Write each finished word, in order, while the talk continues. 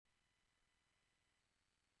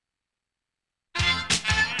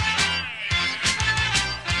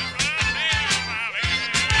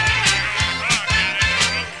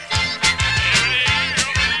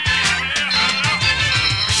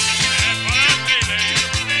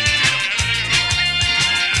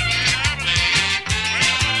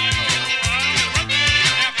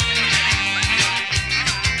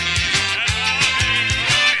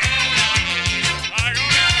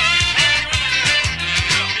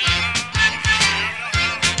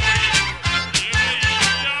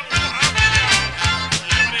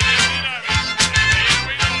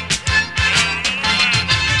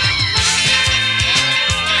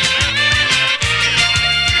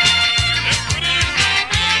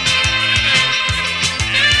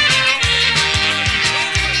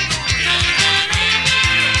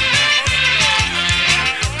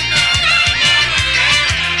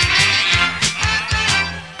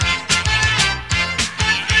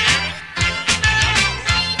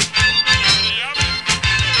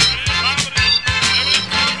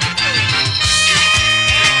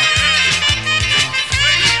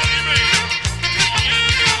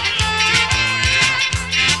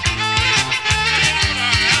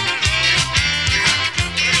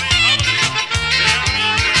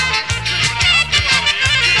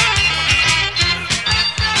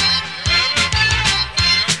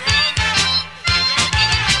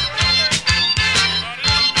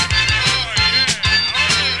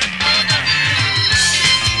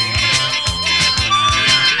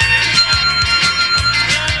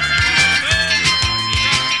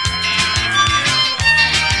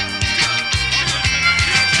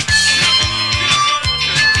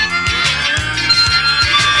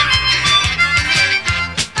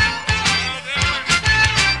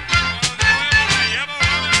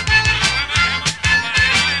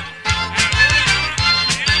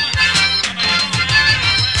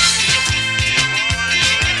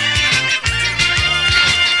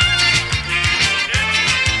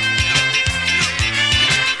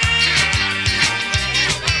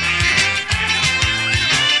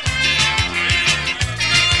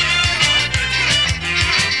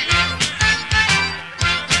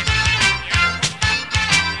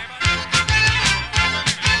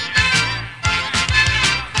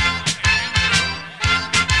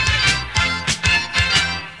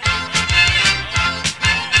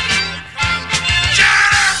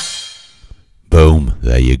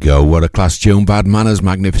go. What a class tune. Bad Manners,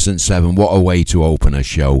 Magnificent Seven. What a way to open a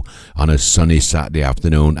show on a sunny Saturday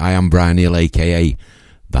afternoon. I am Brian Neale, AkA.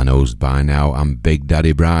 That knows by now. I'm Big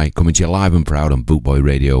Daddy Bry, coming to you live and proud on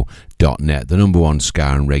bootboyradio.net, the number one ska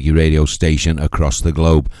and reggae radio station across the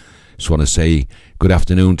globe. Just want to say good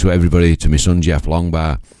afternoon to everybody, to my son Jeff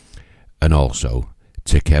Longbar, and also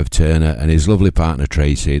to Kev Turner and his lovely partner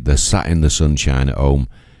Tracy. They're sat in the sunshine at home,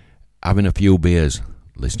 having a few beers,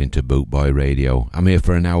 listening to Bootboy Radio. I'm here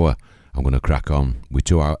for an hour. I'm going to crack on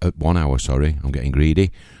with 1 hour, I'm getting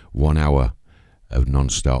greedy. 1 hour of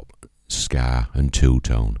non-stop ska and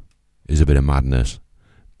two-tone. Is a bit of madness.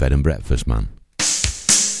 Bed and breakfast, man.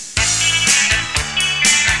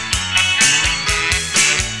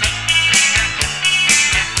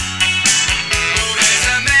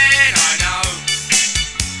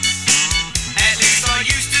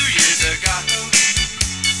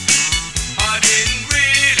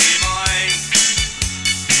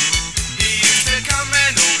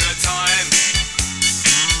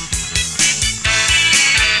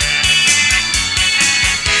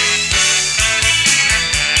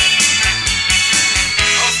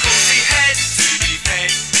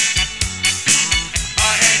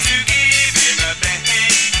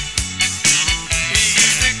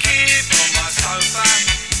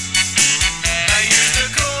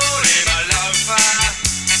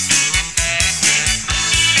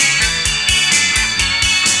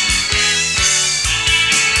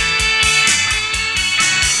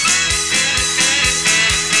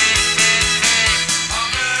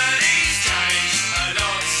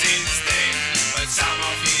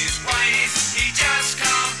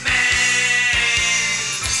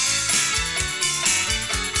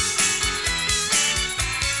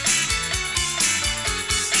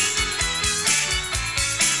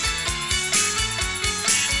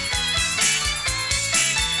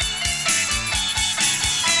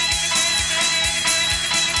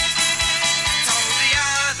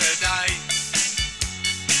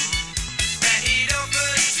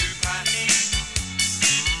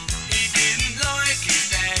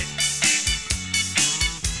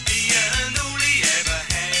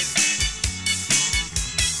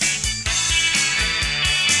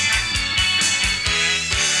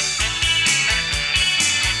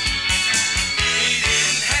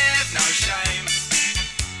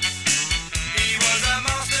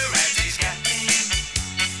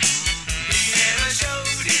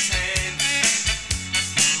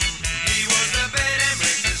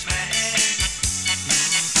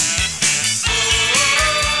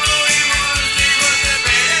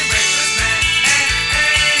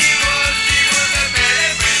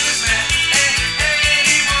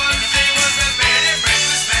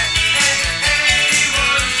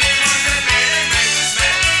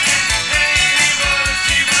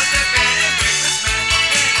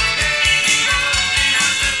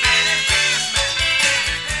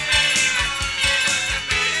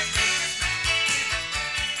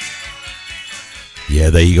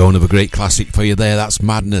 There you go, another great classic for you there. That's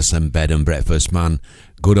Madness and Bed and Breakfast, man.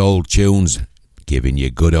 Good old tunes, giving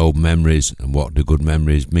you good old memories. And what do good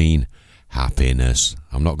memories mean? Happiness.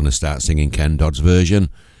 I'm not going to start singing Ken Dodd's version.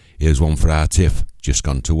 Here's one for our Tiff, just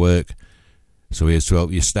gone to work. So here's to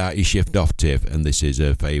help you start your shift off, Tiff. And this is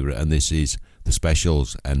her favourite, and this is The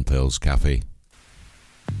Specials and Pearl's Cafe.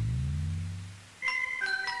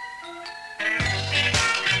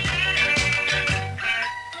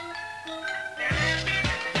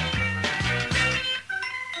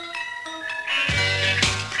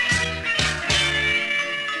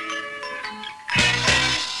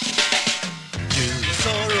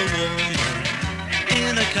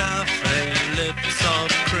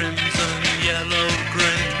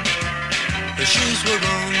 Shoes were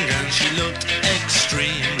wrong and she looked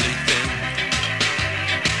extremely thin.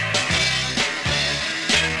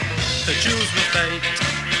 Her jewels were faked,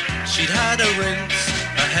 she'd had a rinse,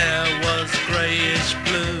 her hair was greyish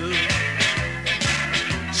blue.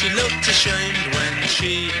 She looked ashamed when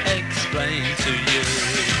she explained to you.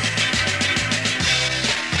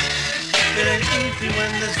 It ain't easy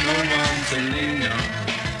when there's no one to lean on.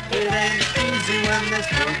 It ain't easy when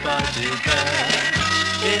there's nobody there.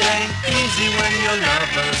 It ain't easy when your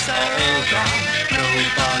lovers are all gone.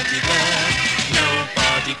 Nobody there,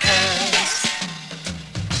 nobody cares.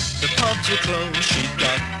 The pubs were closed, she'd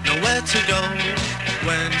got nowhere to go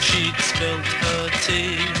when she'd spilt her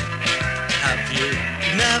tea. Have you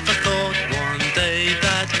never thought one day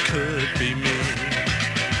that could be me?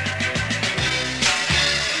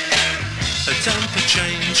 Her temper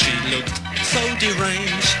changed, she looked so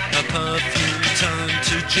deranged. Her perfume turned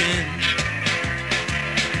to gin.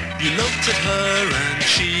 You looked at her and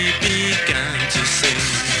she began to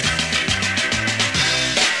sing.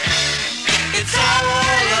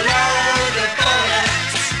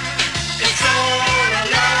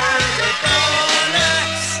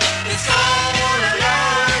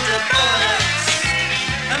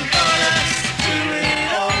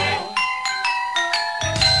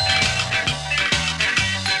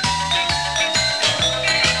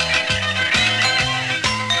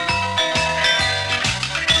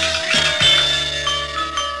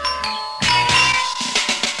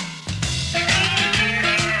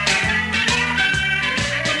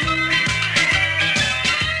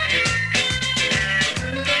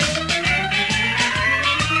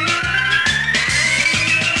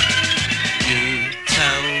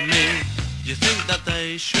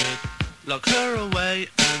 they should lock her away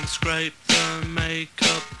and scrape the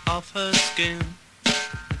makeup off her skin.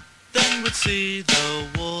 Then would see the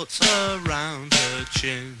warts around her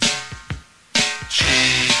chin.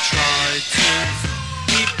 She tried to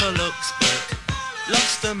keep her looks but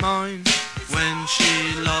lost her mind when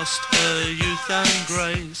she lost her youth and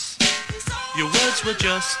grace. Your words were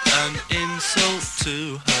just an insult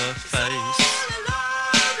to her face.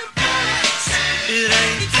 It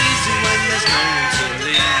ain't easy when there's no one to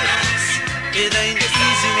lead. It ain't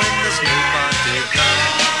easy when there's nobody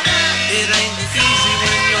there. It ain't easy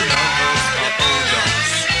when your lovers are older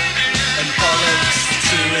and bollocks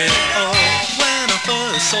to it all. When I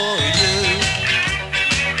first saw you,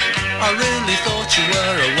 I really thought you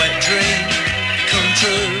were a wet dream come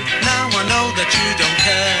true. Now I know that you don't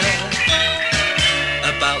care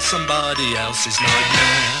about somebody else's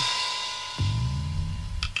nightmare.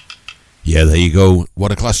 Yeah, there you go.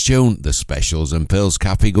 What a class tune. The Specials and Pearl's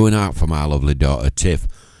Cafe going out for my lovely daughter Tiff.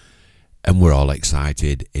 And we're all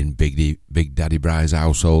excited in Big Daddy Bry's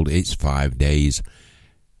household. It's 5 days.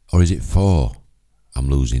 Or is it 4? I'm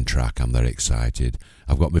losing track. I'm very excited.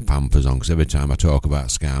 I've got my Pampers on because every time I talk about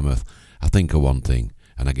Skarmouth, I think of one thing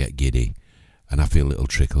and I get giddy. And I feel little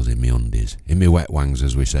trickles in my undies. In my wet wangs,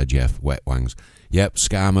 as we said, Jeff. Wet wangs. Yep,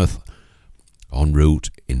 Skarmouth en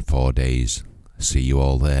route in 4 days. See you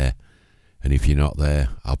all there. And if you're not there,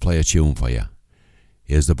 I'll play a tune for you.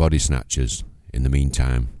 Here's the Body Snatchers. In the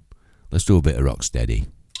meantime, let's do a bit of Rocksteady.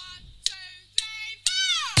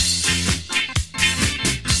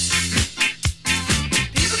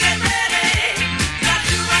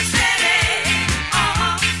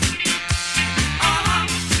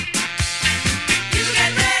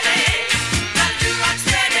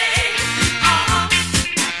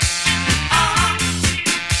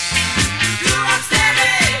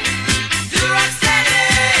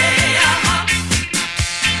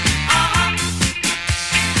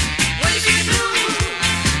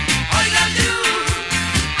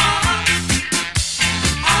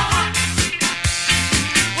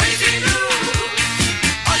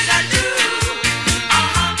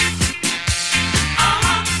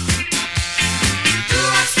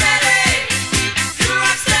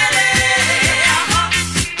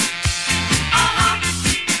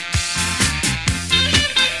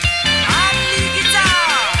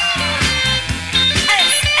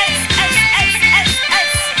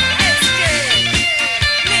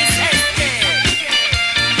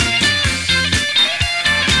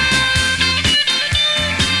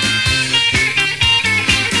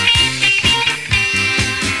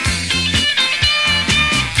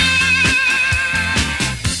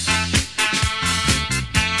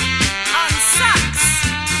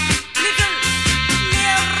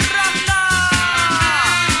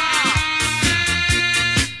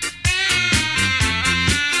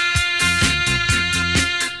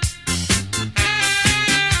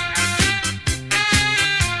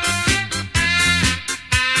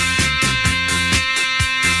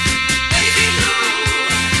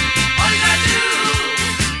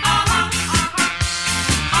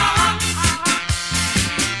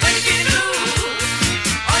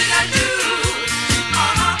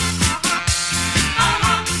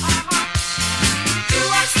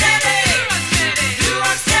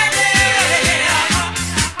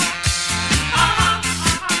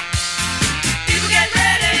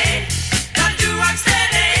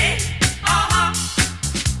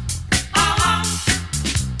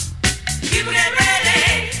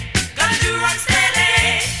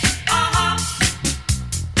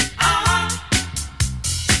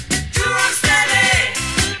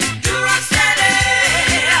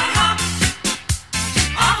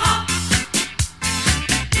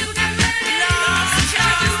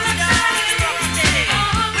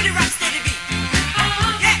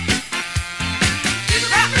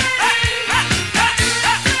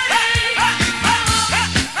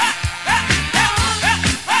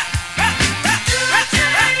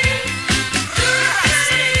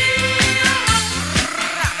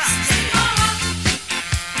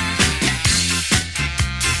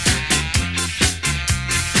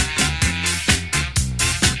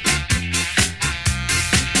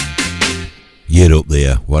 Get up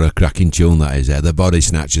there. What a cracking tune that is there. The Body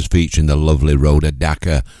Snatchers featuring the lovely Rhoda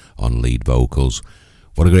AkA on lead vocals.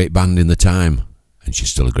 What a great band in the time. And she's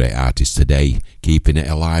still a great artist today. Keeping it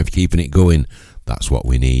alive, keeping it going. That's what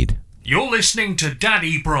we need. You're listening to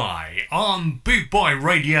Daddy Bry on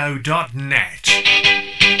bootboyradio.net.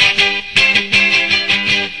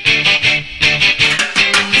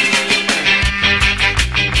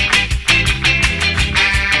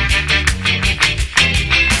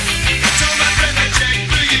 Told my friend I checked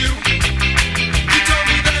for you. You told me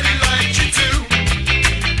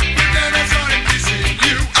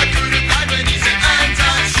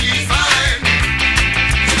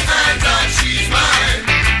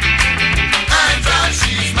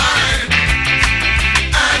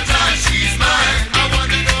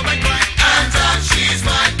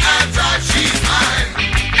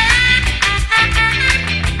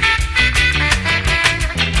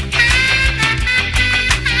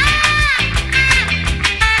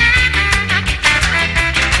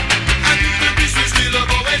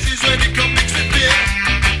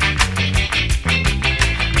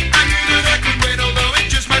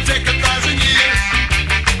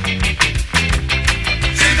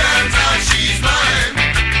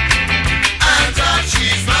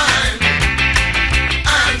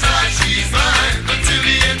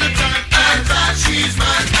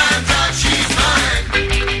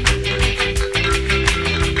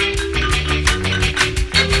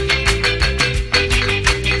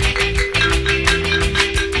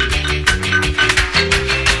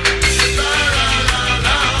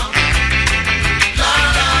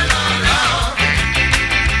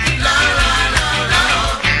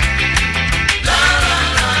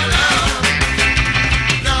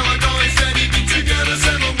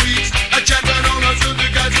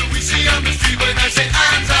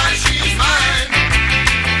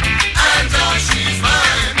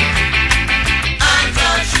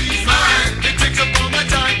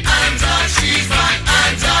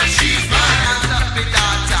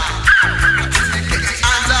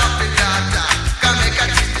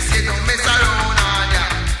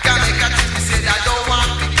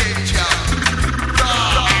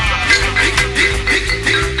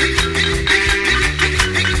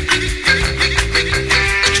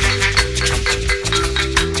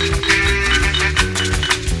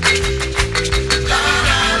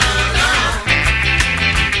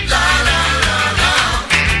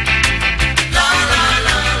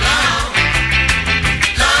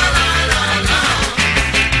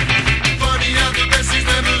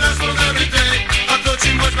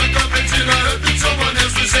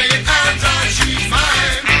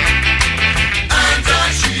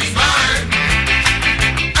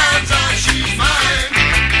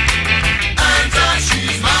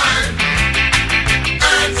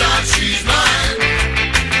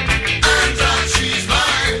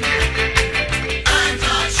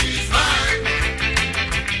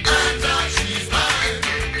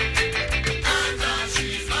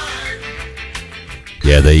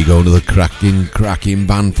Yeah, there you go, another cracking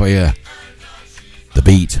band for you. The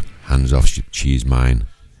Beat, Hands Off, She's Mine,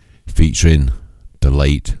 featuring the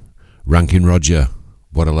late Rankin Roger.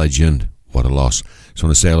 What a legend, what a loss. Just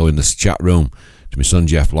want to say hello in the chat room to my son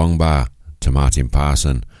Jeff Longbar, to Martin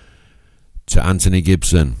Parson, to Anthony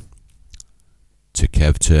Gibson, to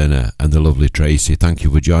Kev Turner and the lovely Tracy. Thank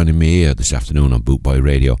you for joining me here this afternoon on Bootboy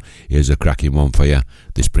Radio. Here's a cracking one for you.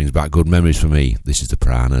 This brings back good memories for me. This is the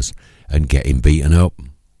Piranhas and Getting Beaten Up.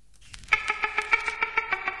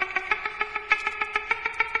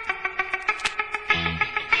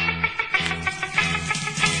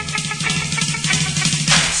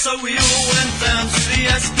 So we all went down to the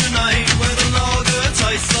Esplanade, where the lager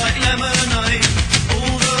tastes like lemonade.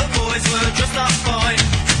 All the boys were dressed up fine,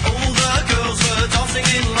 all the girls were dancing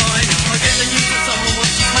in line. I get the news that someone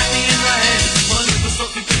wants to smack me in the head. My life was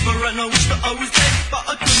slightly different and I wish that I was dead, but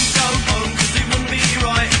I couldn't go home cause it wouldn't be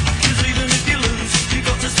right. Cause even if you lose, you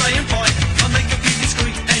got to stay and fight. I make a few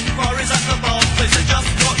discreet enquiries at the bar. They say just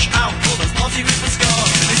watch out for those party with the scar.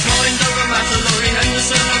 It's mind over matter, Laurie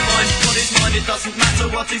Henderson will find what is mine. It doesn't matter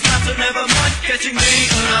what is matter, never mind. Getting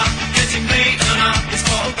beaten up is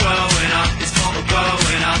part of growing up, it's part of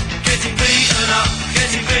growing up. Getting beaten up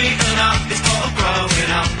is part of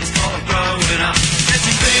growing up, it's part of growing up.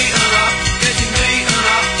 Getting beaten up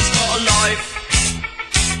is part of life.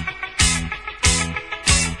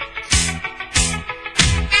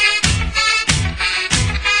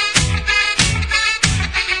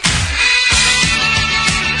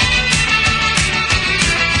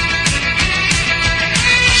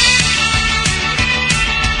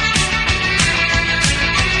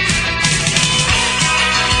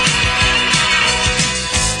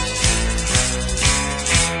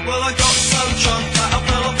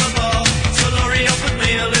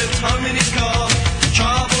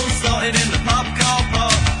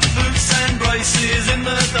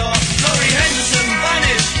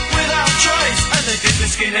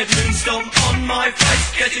 Skinhead moonstomp on my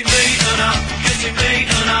face. Getting beaten up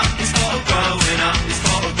is part of growing up, it's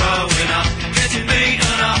part of growing up. Getting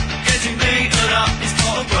beaten up is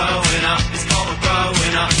part of growing up, it's part of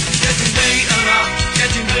growing up. Getting beaten up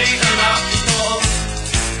is part of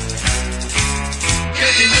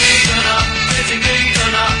getting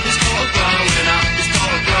beaten up is part of growing up, it's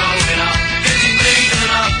part of growing up. Getting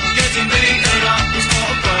beaten up is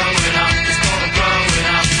part of growing up, it's part of growing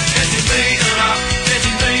up. Getting beaten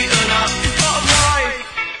up is part of life.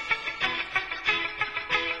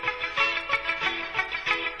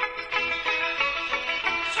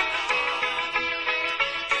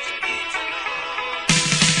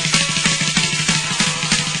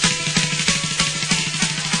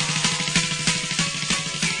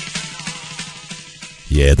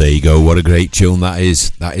 Yeah, there you go. What a great tune that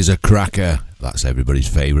is. That is a cracker. That's everybody's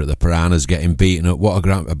favourite. The Piranhas Getting Beaten Up. What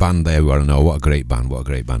a band they want to know. What a great band. What a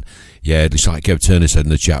great band. Yeah, just like Kev Turner said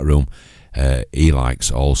in the chat room, he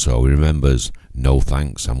likes also, he remembers No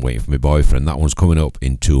Thanks, I'm Waiting for My Boyfriend. That one's coming up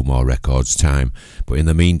in 2 more records time. But in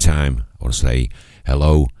the meantime, I want to say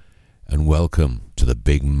hello and welcome to the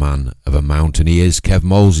big man of a mountain. He is Kev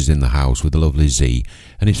Moles is in the house with the lovely Z.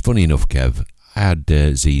 And it's funny enough, Kev, I had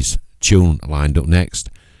Z's tune lined up next,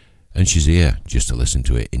 and she's here just to listen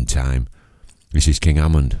to it in time. This is King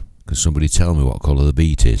Hammond. Can somebody tell me what colour the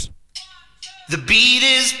beat is? The beat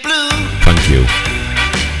is blue. Thank you.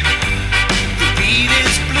 The beat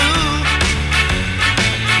is blue.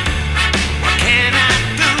 What can I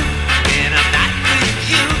do when I'm not with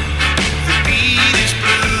you? The beat is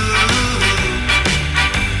blue.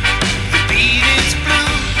 The beat is blue.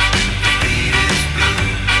 The beat is blue.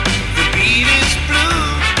 The beat is blue.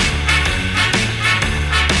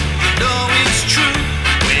 You know it's true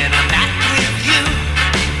when I'm not with you.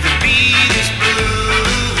 The beat is blue.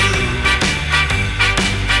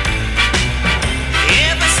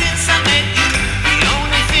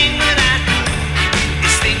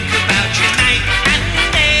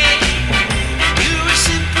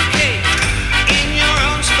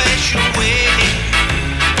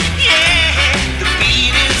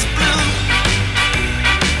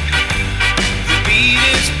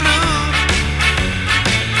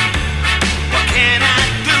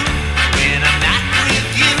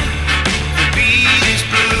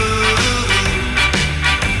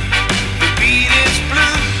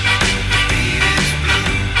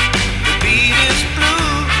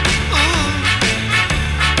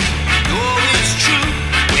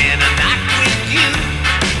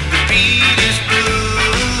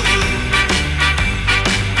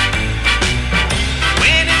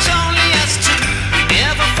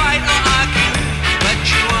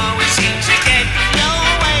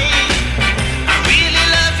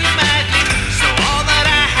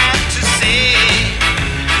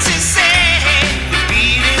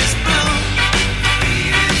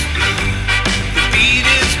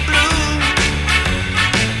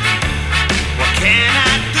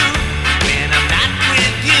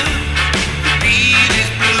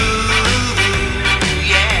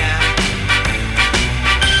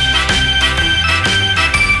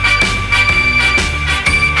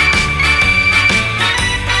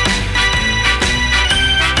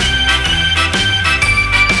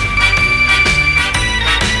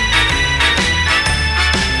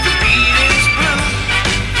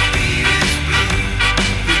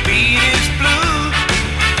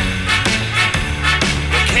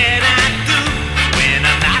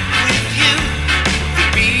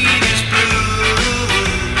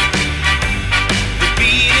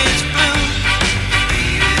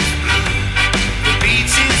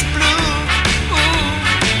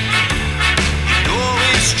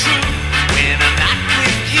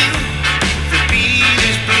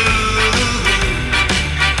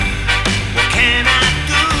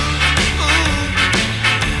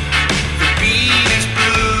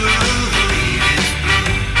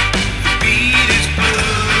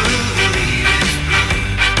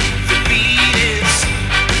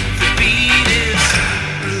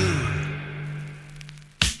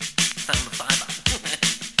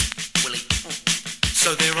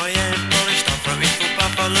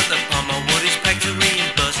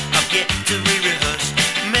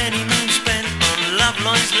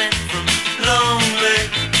 lonely,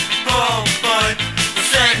 poor boy,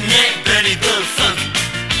 fat neck, belly bull funk.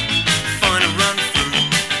 Find a run through,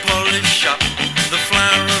 polish up, the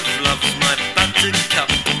flower of love's my buttercup.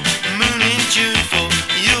 Moon in June for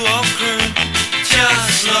you all crew,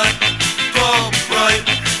 just like poor boy,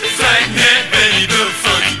 fat neck, belly bull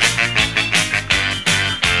funk.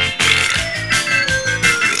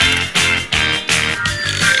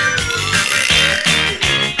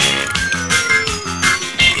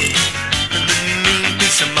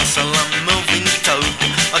 Muscle, I'm moving toe,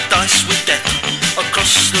 a dice with death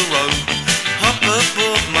across the road. Hop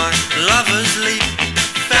aboard my lover's leap,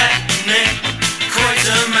 fat neck, quite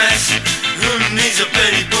a mess. Who needs a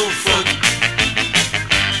belly bullfrog?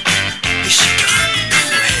 Here she comes,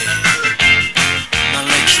 cool hair, my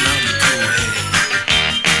legs numb, cool hair.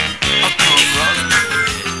 I can't run, cool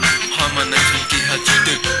hair. Hi, my name's Mickey, how do you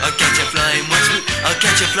do? I'll catch a flying once, I'll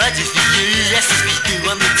catch a fly just for you. Yes, it's me too,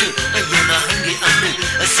 I'm in too. You're not hungry, I'm new.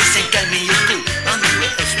 A sister got me your clue. I knew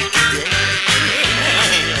what else we could do.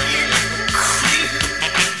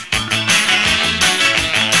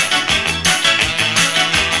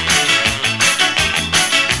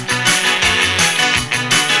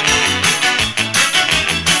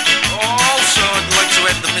 Also, I'd like to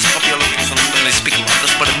add that Miss Poppy are looking for the English speaking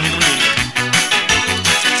artist, but it's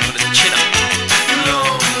got his chin up.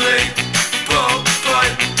 Lonely, boy,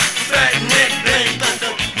 fat neck, belly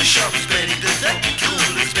bullfrog. The sharpest belly bullfrog,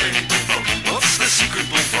 coolest belly bullfrog. What's the secret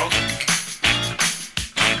bullfrog?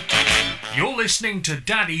 You're listening to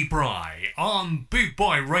Daddy Bry on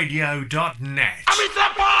bootboyradio.net.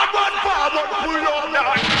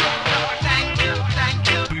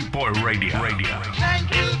 Bootboy Radio.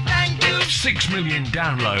 Thank you. 6 million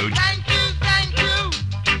downloads Thank you.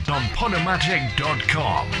 on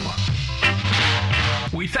podomatic.com.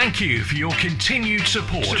 We thank you for your continued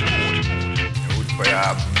support. For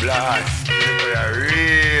a blast, for a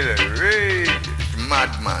real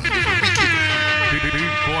madman.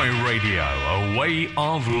 Bootboy Radio, a way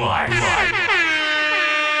of life.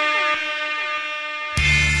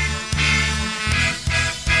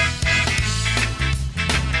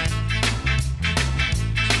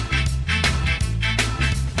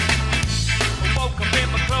 I woke up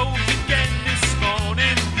in my clothes again this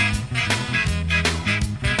morning.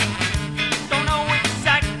 Don't know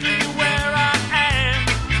exactly where I am.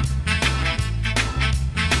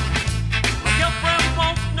 My girlfriend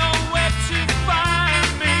won't know where to find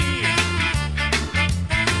me.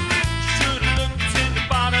 Should've looked in the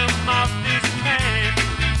bottom of this can.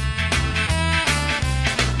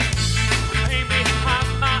 The pain behind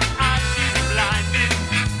my eyes is blinding,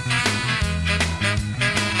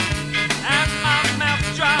 and my mouth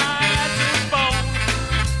dry as a bone.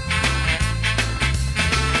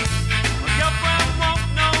 My girlfriend won't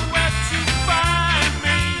know where to find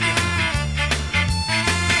me.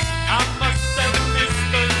 I must have missed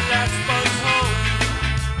the last bus home.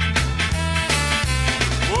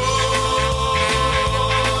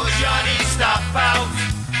 Whoa, Johnny, stop out.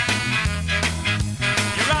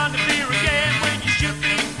 You're on the beer again when you should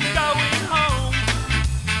be going home.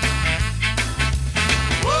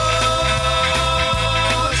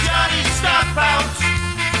 Whoa, Johnny, stop out.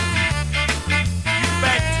 You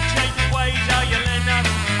beg to change your ways, or you'll end up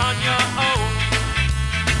on your own.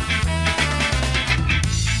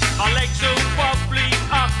 My legs are wobbly,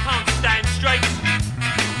 I can't stand straight.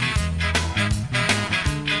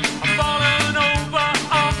 I'm falling over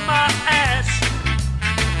on my ass.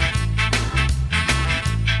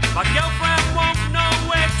 My girlfriend won't know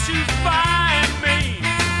where to find me.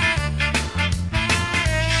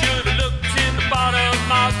 She should've looked in the bottom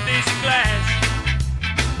of this glass.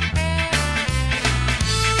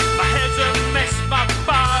 My head's a mess, my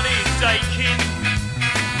body's aching.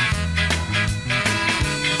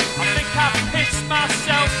 I think I pissed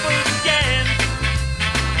myself again.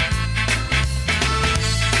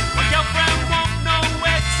 My girlfriend won't know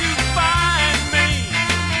where to find me.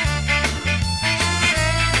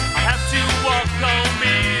 I have to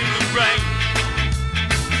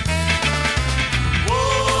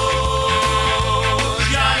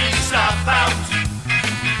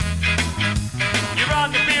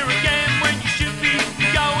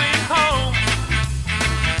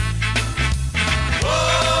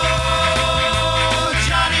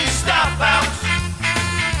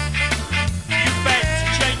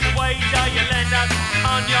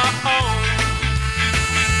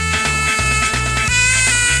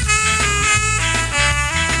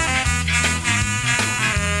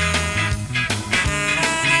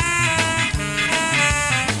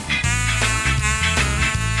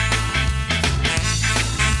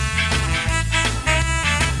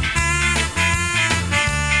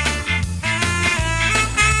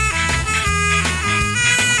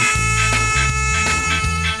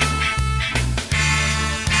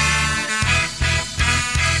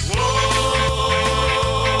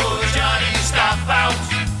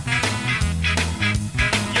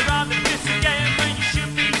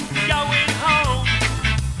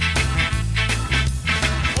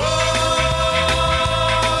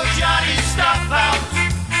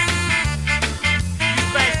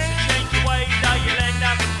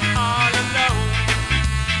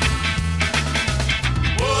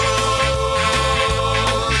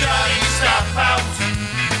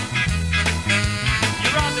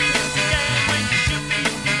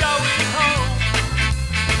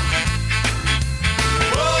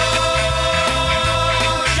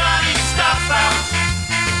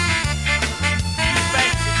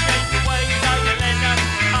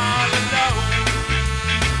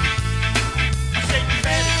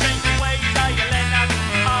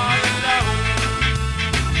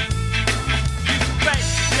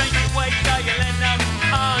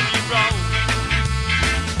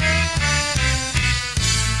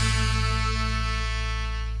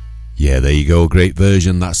Yeah, there you go. Great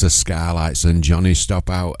version. That's the Skylights and Johnny Stop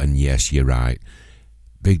Out. And yes, you're right.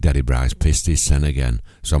 Big Daddy Bryce pissed his sen again.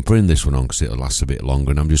 So I'm putting this one on because it'll last a bit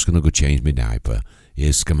longer and I'm just going to go change my diaper.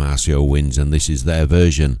 Here's Scamarcio Wins and this is their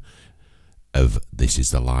version of This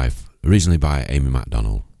Is the Life, originally by Amy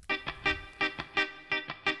MacDonald.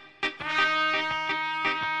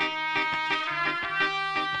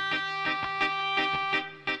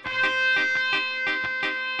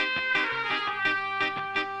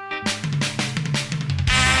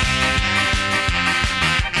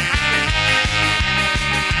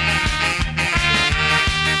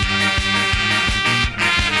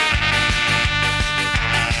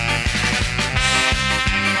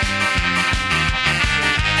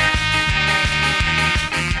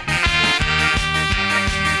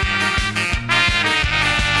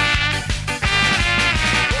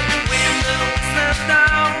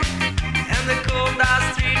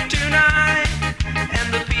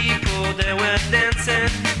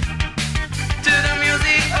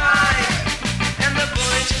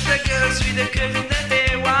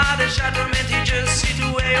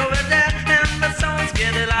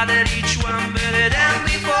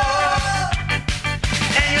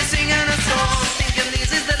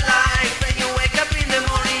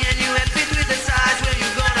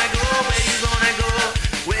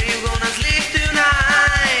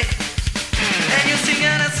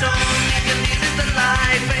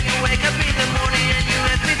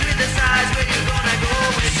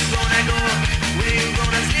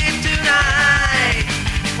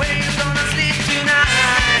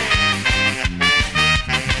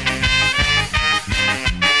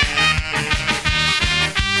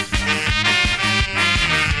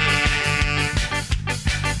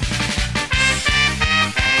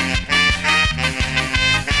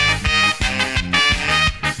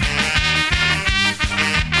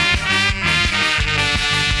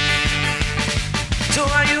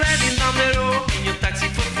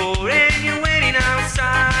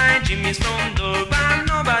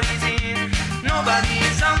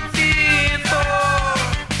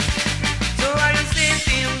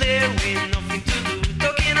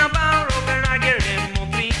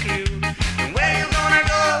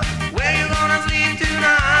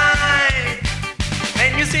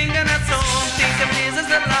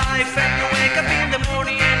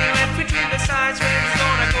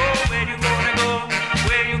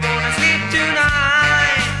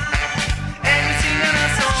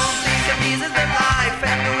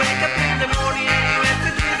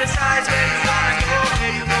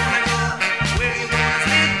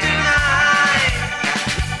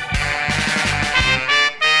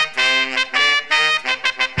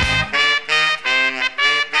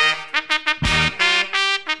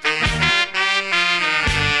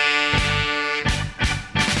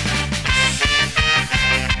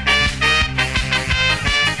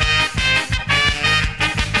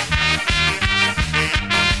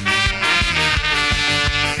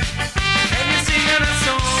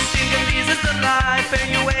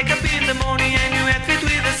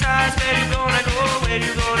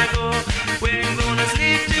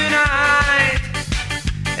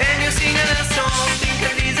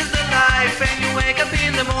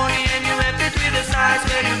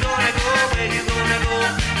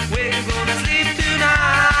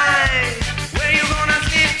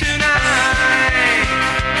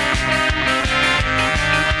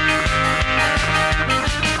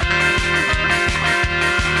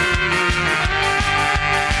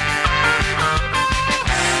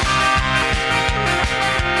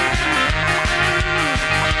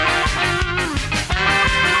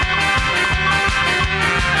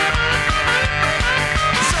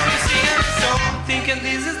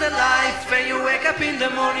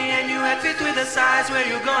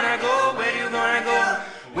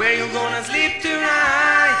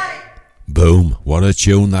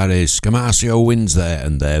 Tune that is. Scamarcio Wins there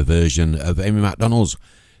and their version of Amy MacDonald's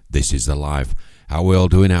This Is the Life. How are we all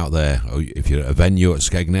doing out there? If you're at a venue at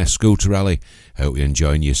Skegness Scooter Rally, I hope you're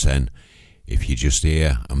enjoying your sen. If you're just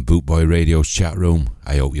here on Bootboy Radio's chat room,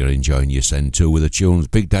 I hope you're enjoying your sen too with the tunes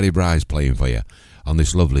Big Daddy Bry's playing for you on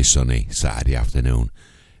this lovely sunny Saturday afternoon.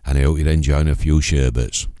 And I hope you're enjoying a few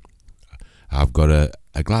sherbets. I've got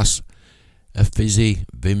a glass of fizzy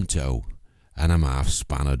Vimto and I'm half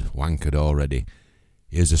spannered, wankered already.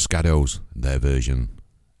 Here's the Scados, their version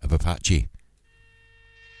of Apache.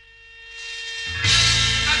 Yeah.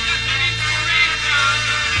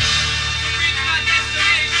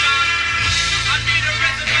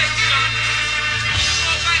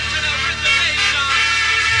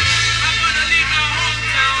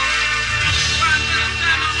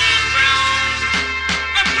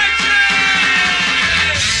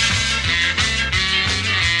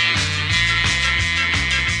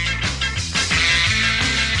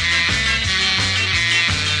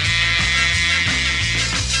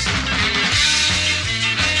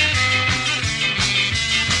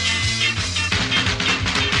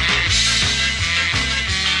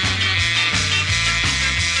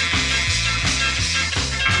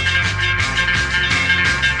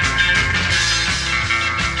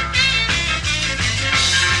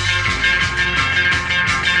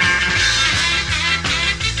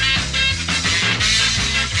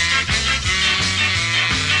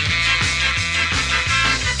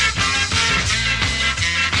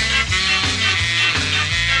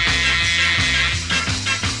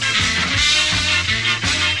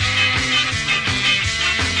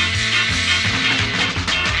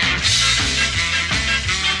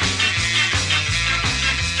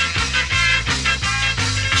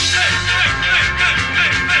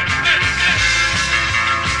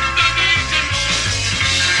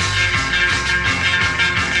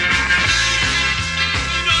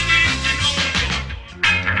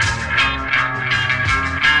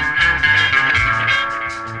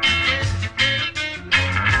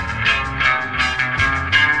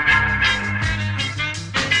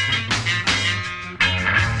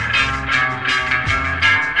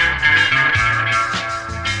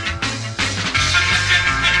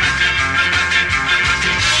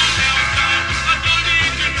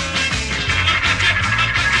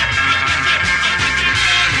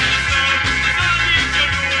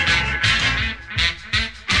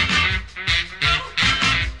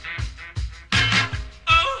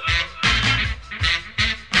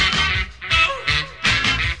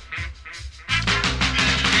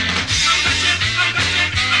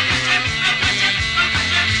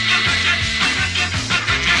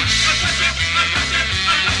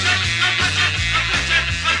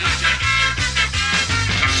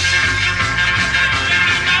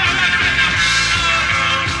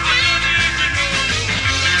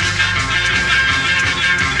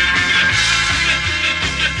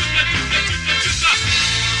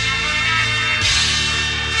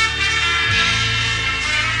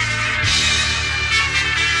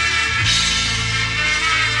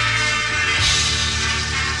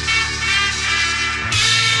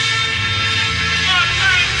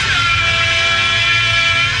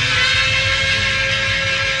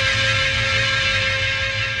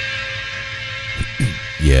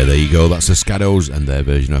 Yeah, there you go. That's the Scados and their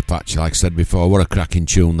version of Apache. Like I said before, what a cracking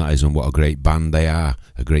tune that is, and what a great band they are.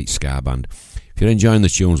 A great ska band. If you're enjoying the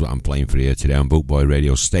tunes what I'm playing for you today on Bootboy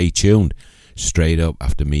Radio, stay tuned. Straight up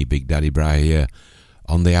after me, Big Daddy Bry here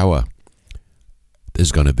on the hour.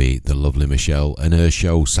 There's going to be the lovely Michelle and her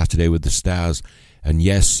show Saturday with the Stars. And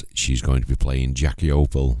yes, she's going to be playing Jackie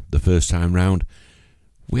Opal the first time round.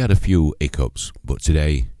 We had a few hiccups, but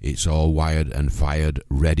today it's all wired and fired,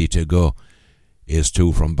 ready to go. Here's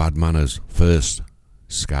two from Bad Manners. First,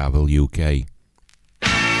 Scarville, UK.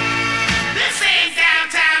 This ain't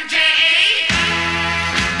downtown J.A.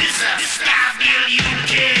 This is Scarville,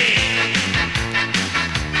 UK.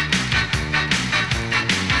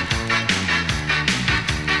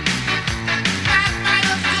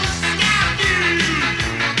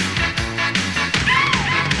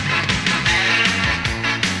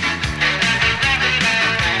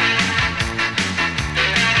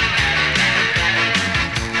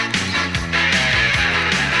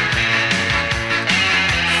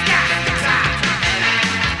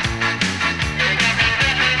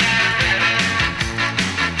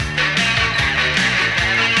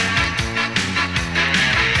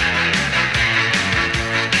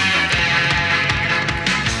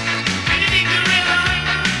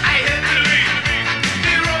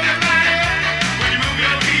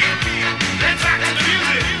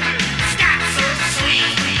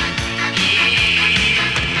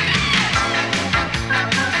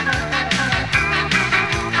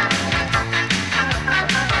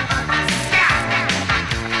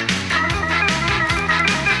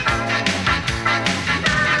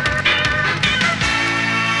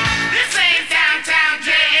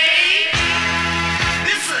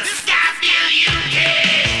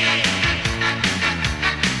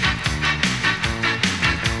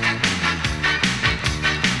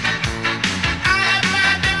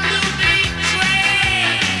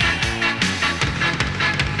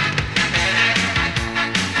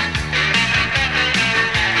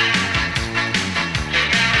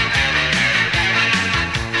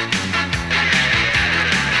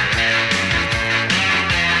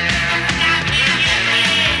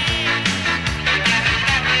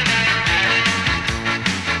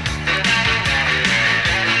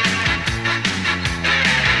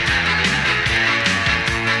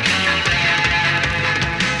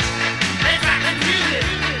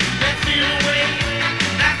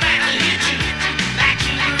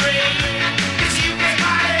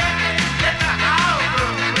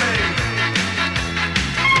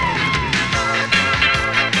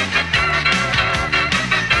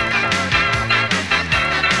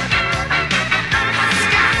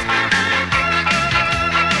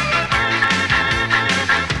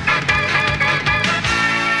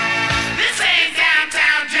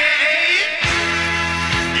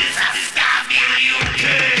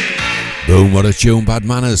 Boom, what a tune, Bad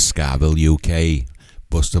Manners, Scarville, UK.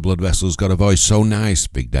 Buster Blood Vessel's got a voice so nice,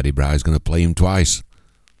 Big Daddy Bry's going to play him twice.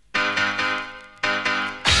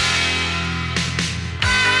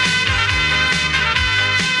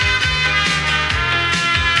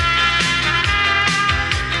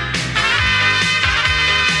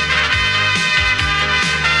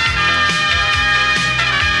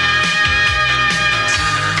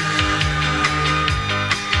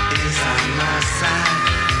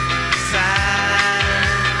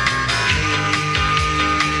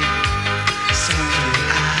 Something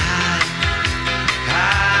I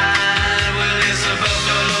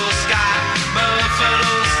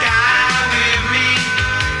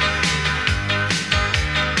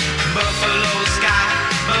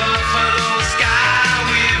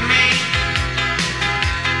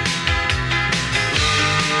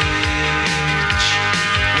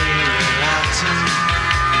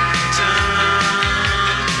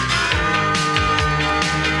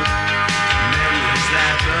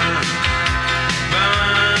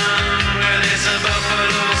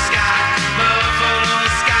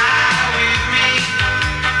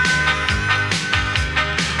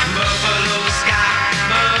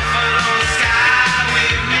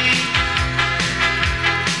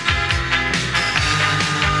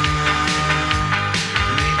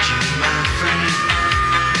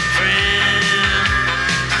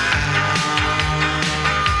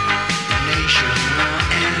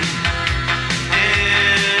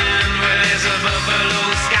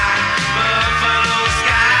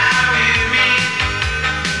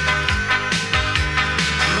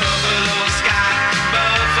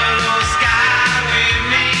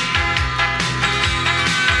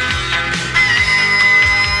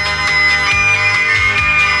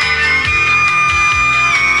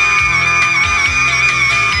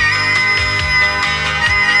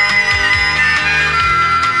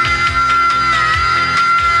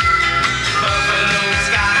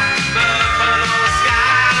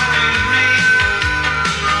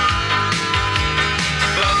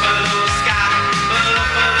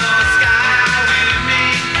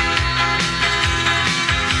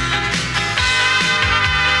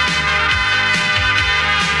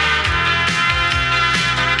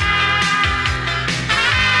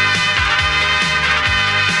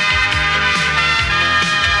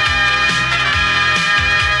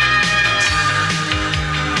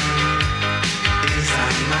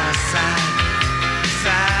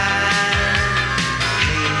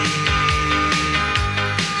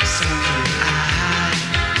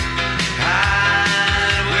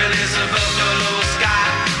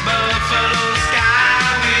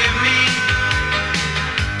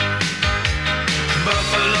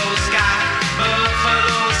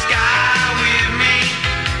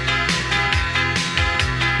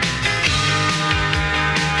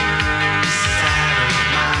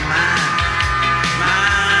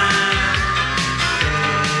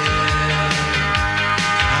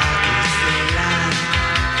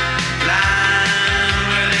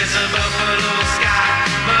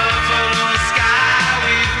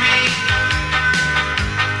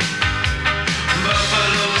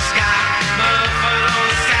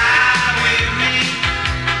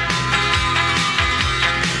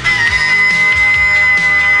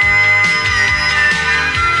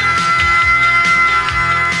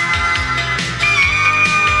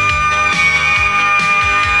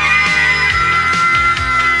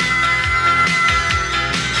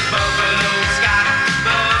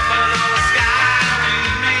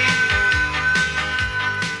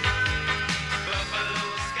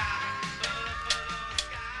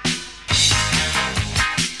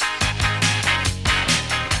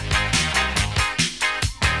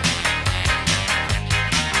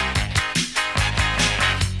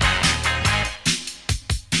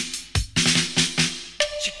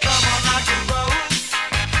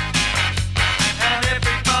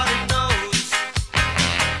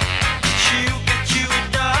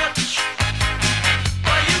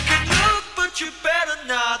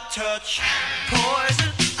touch.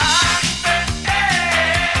 Poison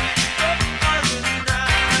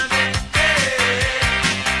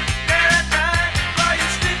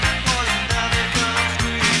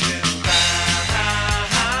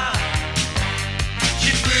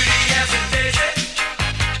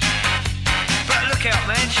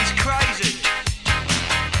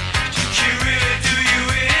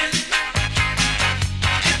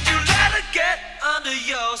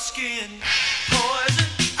skin. Poison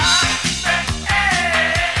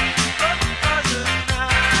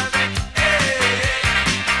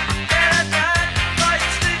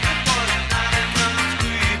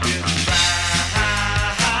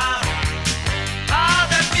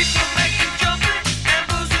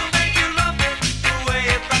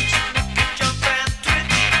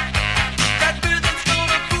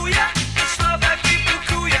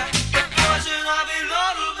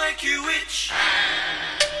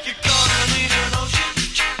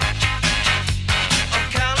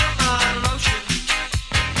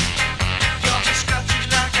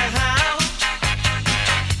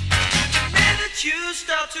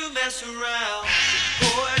mess around.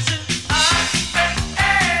 Poison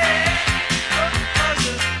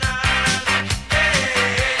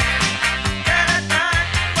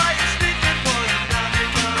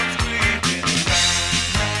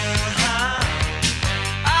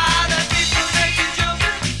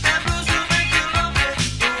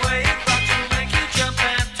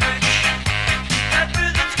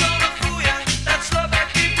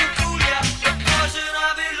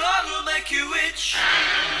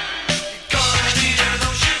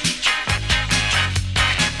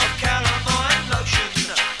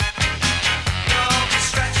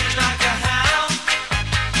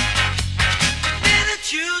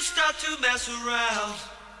to mess around.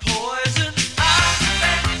 Poison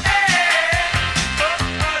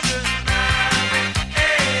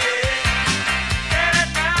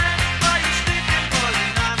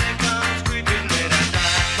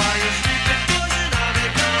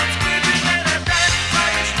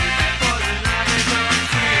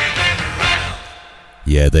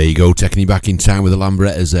Yeah, there you go, taking you back in time with the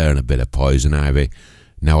Lambrettas there and a bit of Poison Ivy.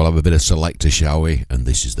 Now we'll have a bit of Selector, shall we? And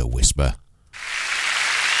this is The Whisper.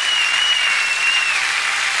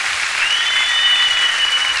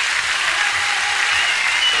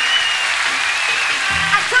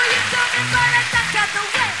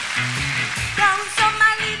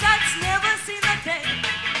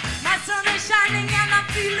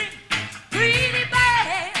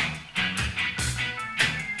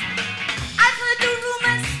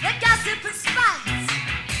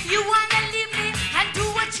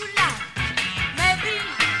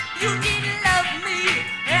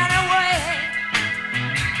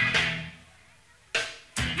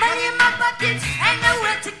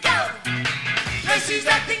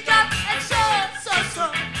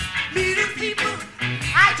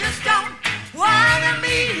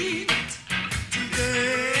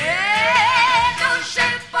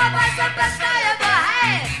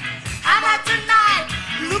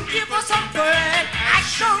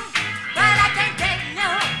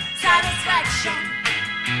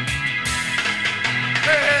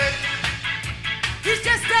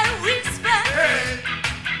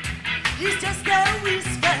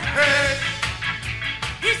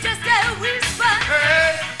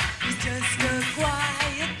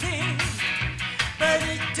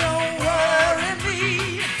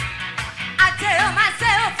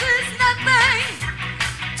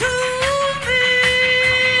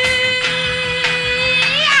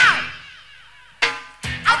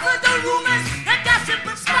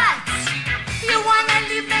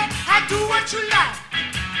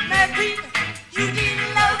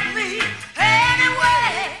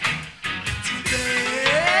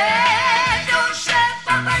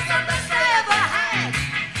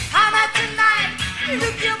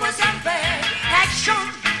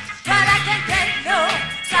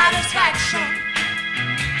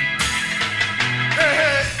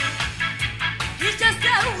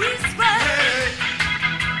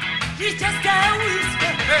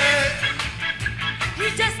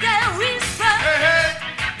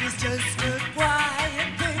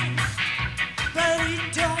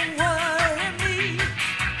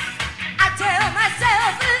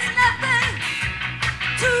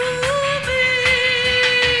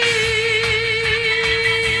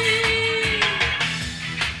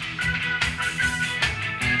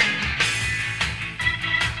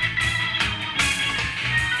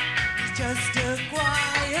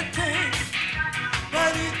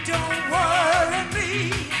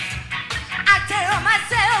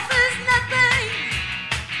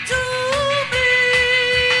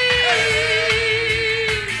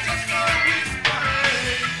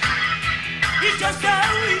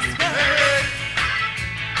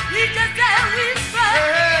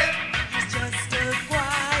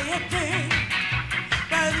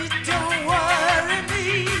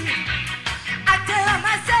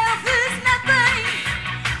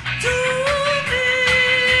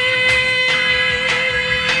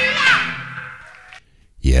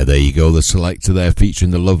 you go, the selector there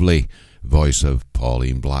featuring the lovely voice of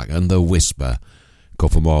Pauline Black and the Whisper. A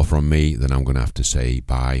couple more from me, then I'm going to have to say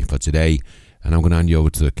bye for today. And I'm going to hand you over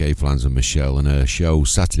to the K-Flans and Michelle and her show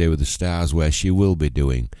Saturday with the Stars, where she will be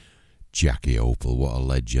doing Jackie Opal. What a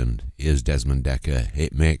legend. Here's Desmond Decker.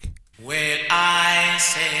 Hit Mick. Well, I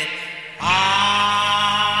said,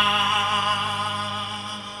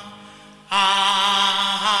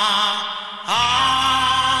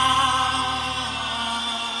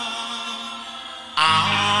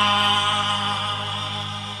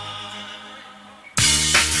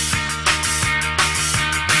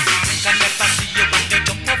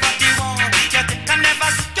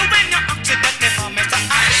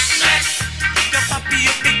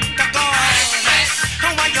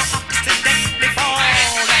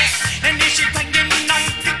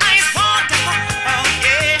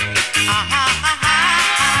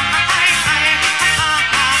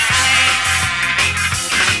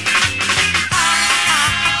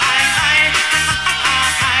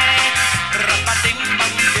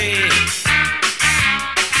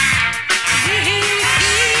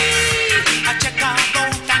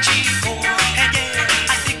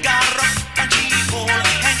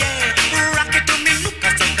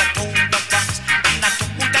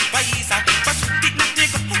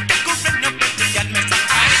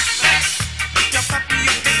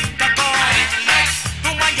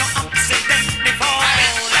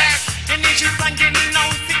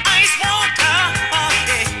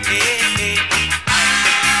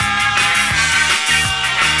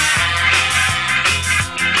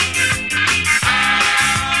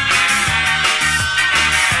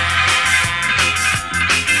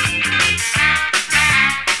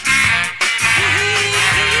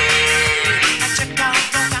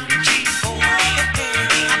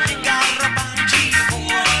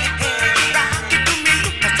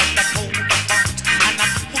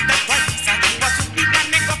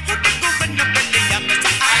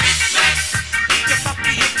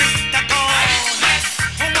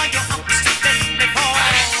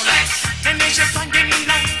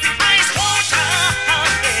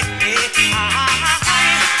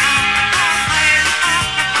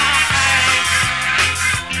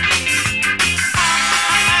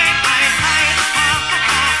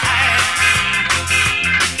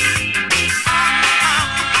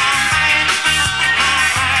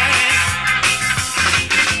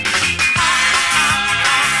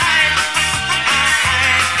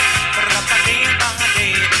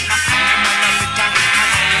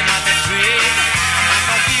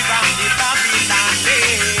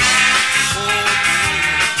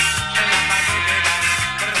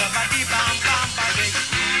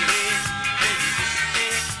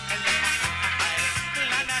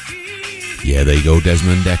 Yeah, there you go,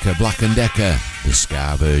 Desmond Decker, Black and Decker, the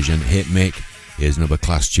ska version. Hit Mick. Here's another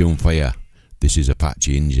class tune for you. This is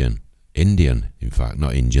Apache Indian, in fact,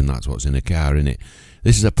 not Indian, that's what's in a car, innit?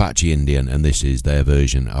 This is Apache Indian, and this is their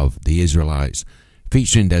version of The Israelites,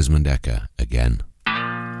 featuring Desmond Decker again.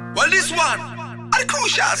 Well, this one, a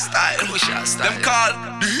crucial style. Them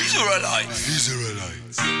called The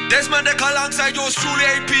Israelites. Desmond Decker alongside yours truly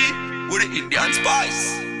AP with the Indian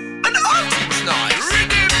spice. And the artists nice.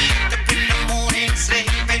 Rhythm.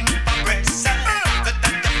 Slaving for breast, but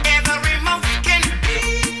that every mouth can be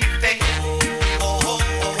fake.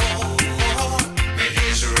 Me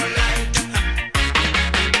Israelite.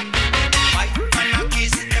 Wife and a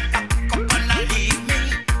kiss, the back up and a leave me.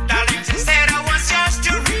 Darling, she said I was yours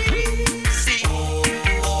to receive.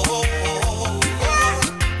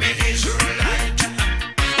 Me Israelite.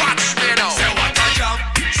 Watch me now. Say what a jump,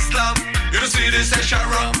 slam. You don't see this session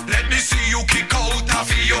rum. Let me see you kick out of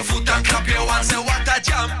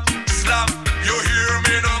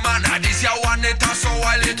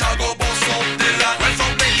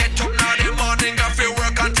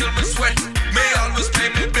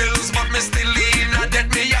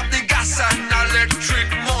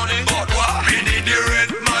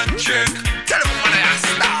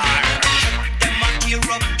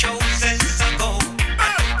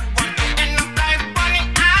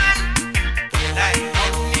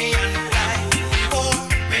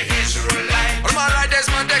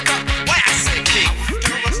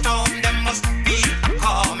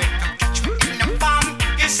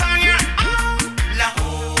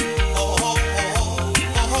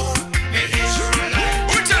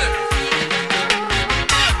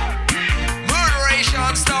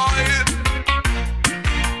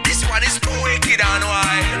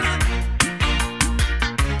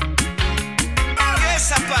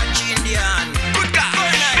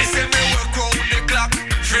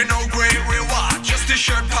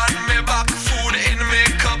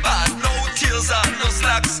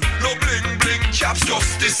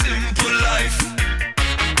the simple life.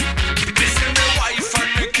 This is my wife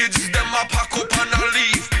and the kids, them a pack up and a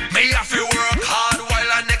leave. Me have to work hard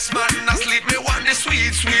while the next man asleep. Me want the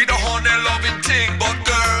sweet, sweet, honey loving thing. But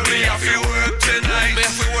girl, me have to work tonight. Me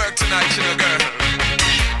have to work tonight, you know, girl.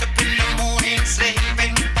 Up in the morning,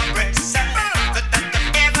 slaving for bread.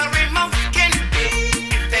 Every mouth can be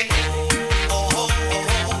fake.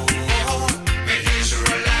 Me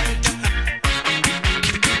Israelite.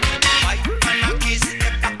 Wife and a kiss,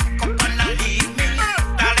 they pack up and a leave me.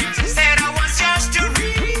 Darling, she said I was yours to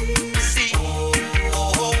receive.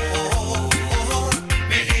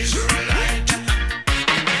 Me Israelite.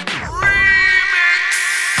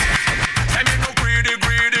 Tell me no greedy,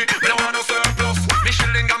 greedy. Me don't want no surplus. Me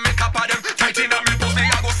shilling and me cap of them. Tight in and me pussy.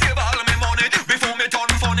 I go save all of me money before me turn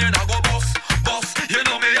funny. I go bust, bust. You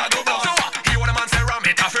know me, I go bust. Hear what a man say, ram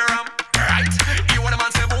it, taffy ram. Right? Hear what a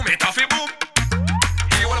man say, boom it, taffy boom.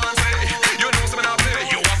 Hear what a man say. You know some not play.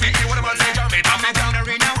 You want to hear what a man say, jam it, taffy jam.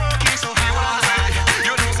 Arena working so Hear what a man say.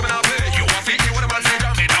 You know some not play. You want to hear what a man say,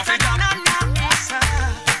 jam it, taffy jam.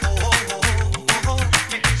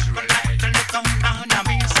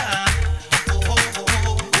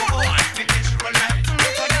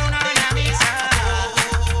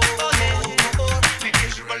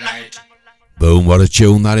 Boom, what a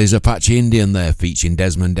tune that is. Apache Indian there, featuring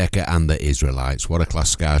Desmond Dekker and the Israelites. What a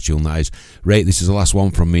class scar tune that is. Right, this is the last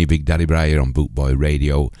one from me, Big Daddy Bri, here on Bootboy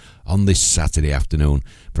Radio on this Saturday afternoon.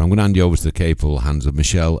 But I'm going to hand you over to the capable hands of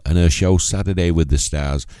Michelle and her show Saturday with the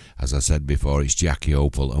Stars. As I said before, it's Jackie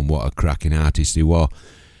Opal, and what a cracking artist he was.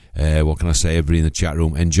 What can I say, everybody in the chat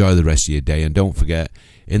room? Enjoy the rest of your day, and don't forget,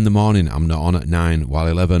 in the morning I'm not on at 9, while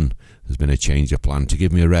 11 there's been a change of plan to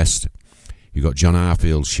give me a rest. You've got John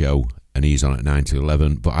Harfield's show, and he's on at 9 to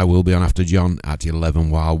 11, but I will be on after John at 11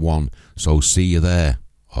 while 1, so see you there,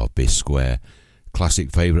 or be square.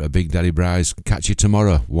 Classic favourite of Big Daddy Bri's. Catch you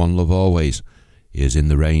tomorrow. One love always. Here's In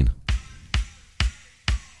the Rain.